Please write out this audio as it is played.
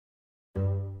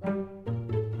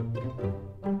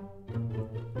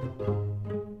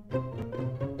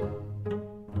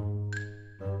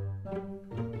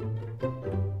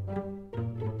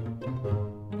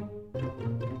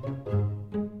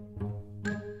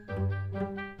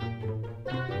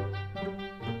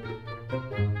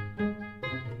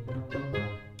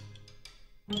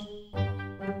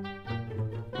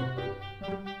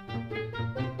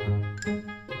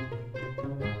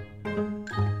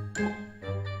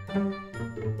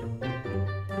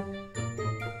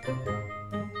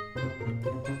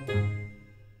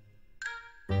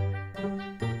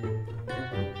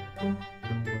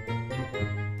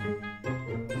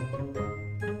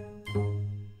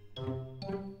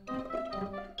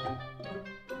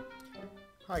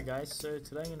Hi guys, so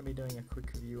today I'm going to be doing a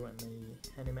quick review on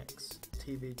the Hanimex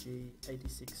TVG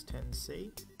 8610C.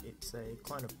 It's a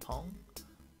clone of Pong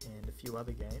and a few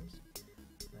other games.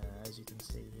 As you can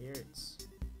see here, it's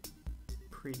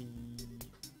pretty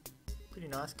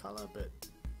nice colour, but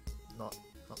not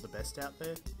the best out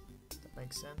there, if that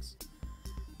makes sense.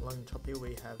 Along the top here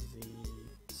we have the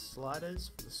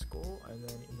sliders for the score, and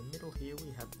then in the middle here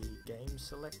we have the game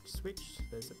select switch.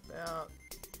 There's about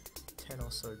 10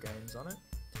 or so games on it.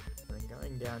 And then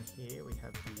going down here we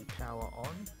have the power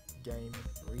on, game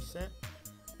reset,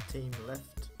 team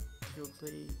left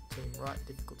difficulty, team right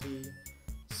difficulty,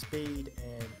 speed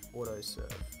and auto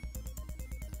serve.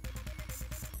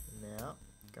 Now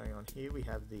going on here we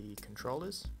have the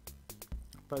controllers.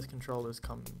 Both controllers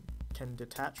can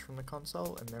detach from the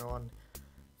console, and they're on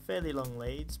fairly long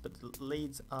leads, but the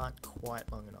leads aren't quite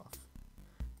long enough.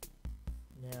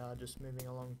 Now just moving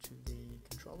along to the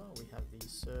controller, we have the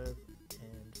serve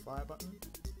and fire button,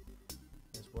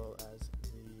 as well as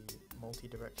the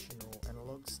multi-directional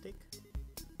analog stick.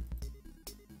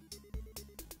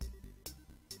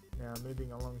 Now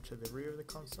moving along to the rear of the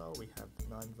console, we have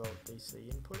 9V DC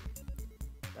input,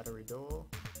 battery door,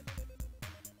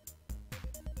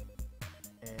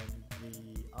 and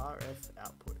the RF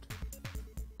output.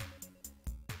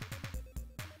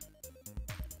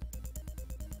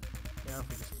 Now if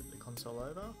we just flip the console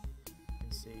over, you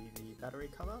can see the battery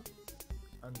cover.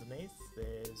 Underneath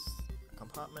there's a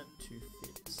compartment to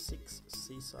fit 6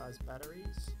 C-size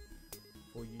batteries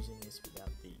for using this without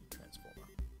the transformer.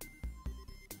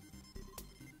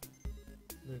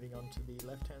 Moving on to the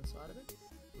left hand side of it,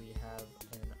 we have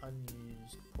an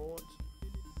unused port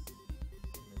and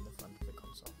then the front of the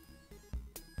console.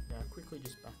 Now quickly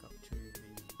just back up to the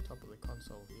top of the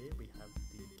console here, we have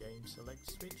the game select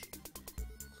switch.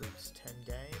 Includes 10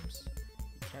 games.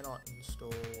 You cannot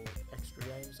install extra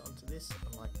games onto this,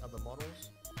 unlike other models.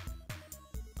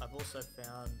 I've also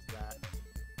found that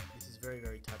this is very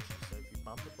touchy, so if you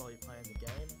bump it while you're playing the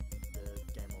game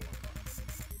will lock up.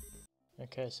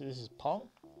 Okay, so this is Pong.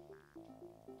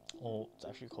 Or it's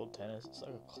actually called tennis, it's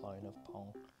like a clone of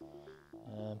Pong.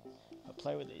 I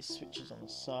play with these switches on the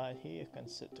side here. You can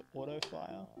set to auto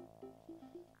fire,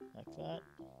 like that.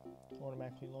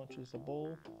 Automatically launches the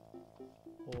ball.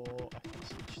 Or I can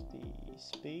switch the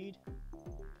speed,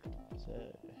 so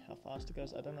how fast it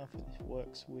goes. I don't know if it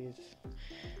works with,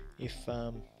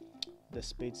 the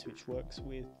speed switch works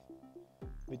with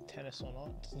tennis or not.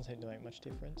 It doesn't seem to make much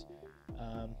difference.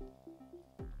 Here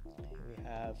we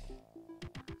have,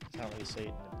 you can't really see it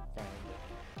in the frame, but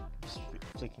just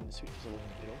flicking the switches along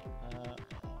the middle.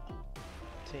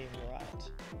 Team right,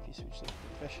 if you switch to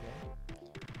professional,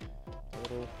 a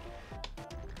little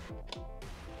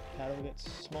paddle gets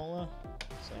smaller,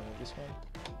 same with this one.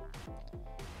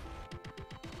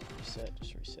 Reset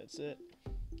just resets it.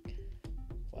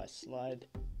 If I slide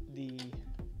the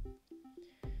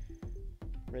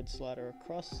red slider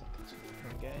across, I can switch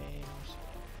between games.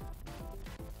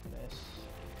 That's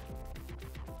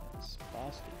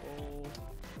basketball,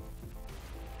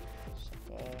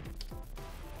 soccer,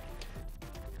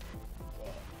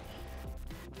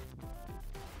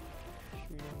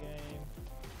 shooting game.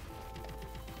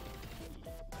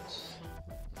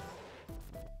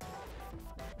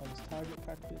 One's target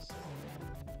practice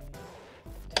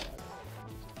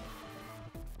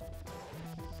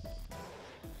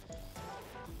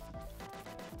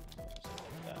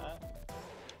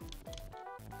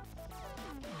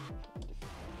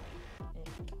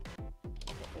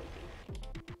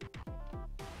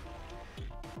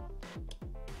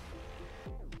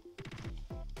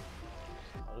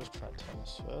I'll just try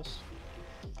tennis first.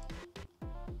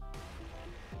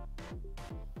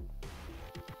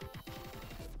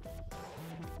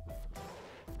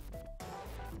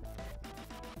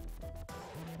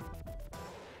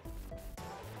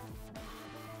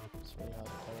 It's really hard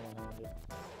to play one-handed.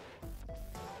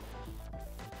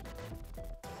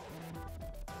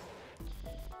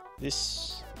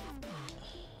 This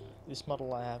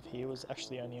model I have here was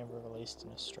actually only ever released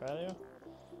in Australia.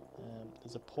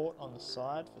 There's a port on the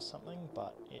side for something,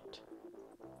 but it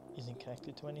isn't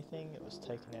connected to anything. It was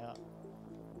taken out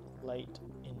late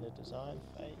in the design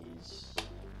phase,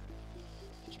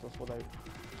 just before they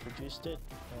produced it.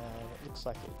 It looks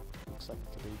like it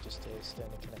could be just a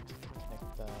standard connector to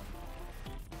connect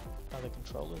other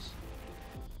controllers.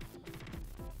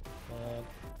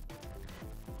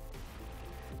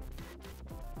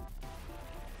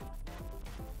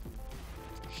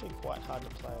 Actually quite hard to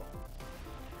play.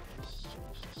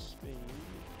 Speed.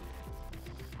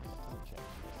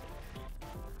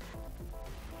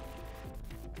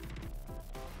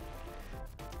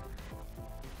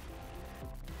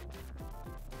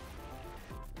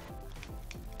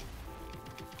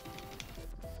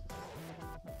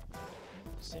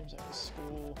 seems like a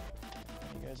school.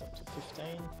 It goes up to 15.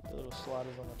 The little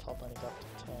sliders on the top only go up to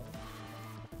 10.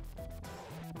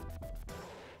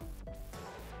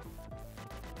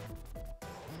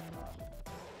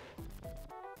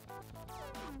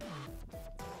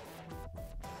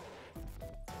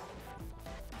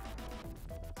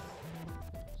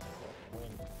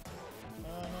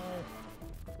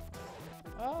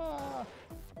 Ah!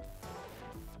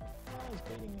 Oh, he's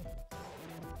beating me.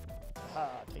 Ah,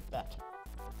 take that.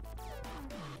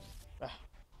 Ah.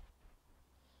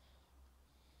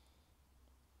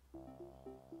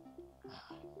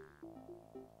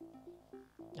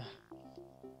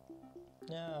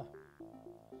 Yeah.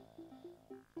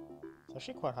 It's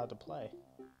actually quite hard to play.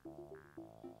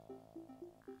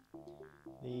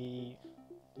 The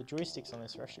joysticks on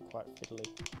this are actually quite fiddly.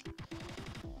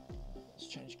 Let's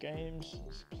change games.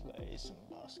 Let's play some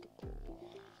basketball.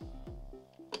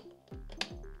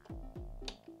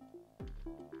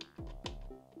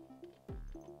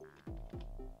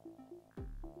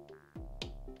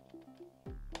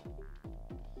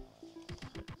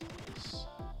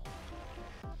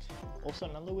 Also,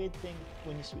 another weird thing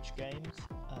when you switch games,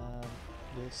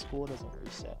 the score doesn't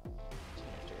reset. So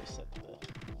you have to reset the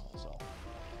console.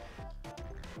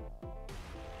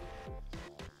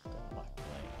 Don't like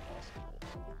playing basketball.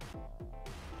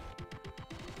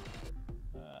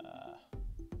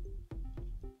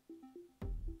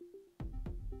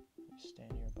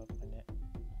 Stand here above my net.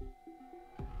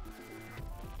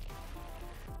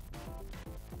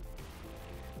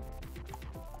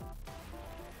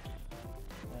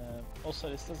 Also,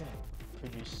 this doesn't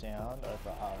produce sound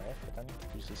over RF, it only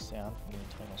produces sound from the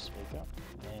internal speaker,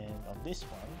 and on this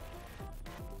one,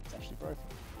 it's actually broken.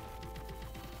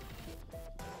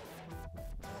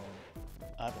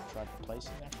 I haven't tried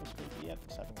replacing the actual speaker yet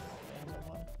because I haven't got my hands on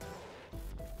one,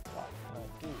 but when I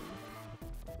do,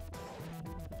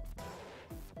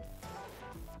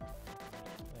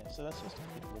 yeah, so that's just a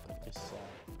quick look at this, the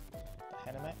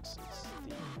Hanimex. It's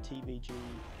the TVG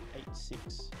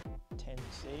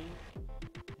 8610C.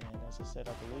 And as I said,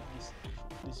 I believe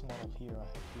this model here I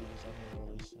have here was only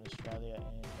released in Australia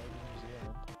and maybe New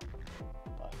Zealand.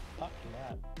 But apart from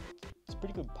that, it's a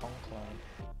pretty good Pong clone.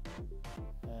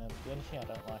 The only thing I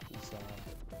don't like is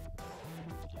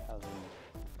how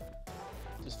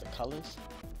just the colours,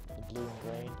 the blue and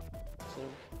green, sort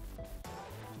of.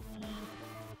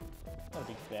 Not a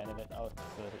big fan of it. I would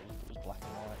prefer it if it was black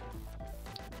and white.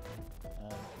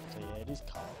 So yeah, it is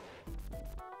colour.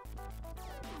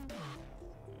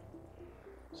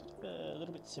 A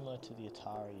little bit similar to the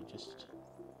Atari, just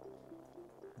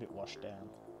a bit washed down,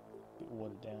 a bit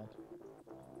watered down.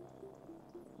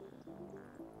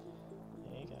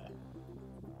 There you go.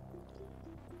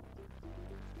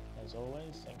 As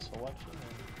always, thanks for watching, and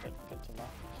don't forget to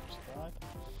like and subscribe.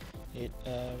 It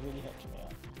really helps me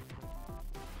out.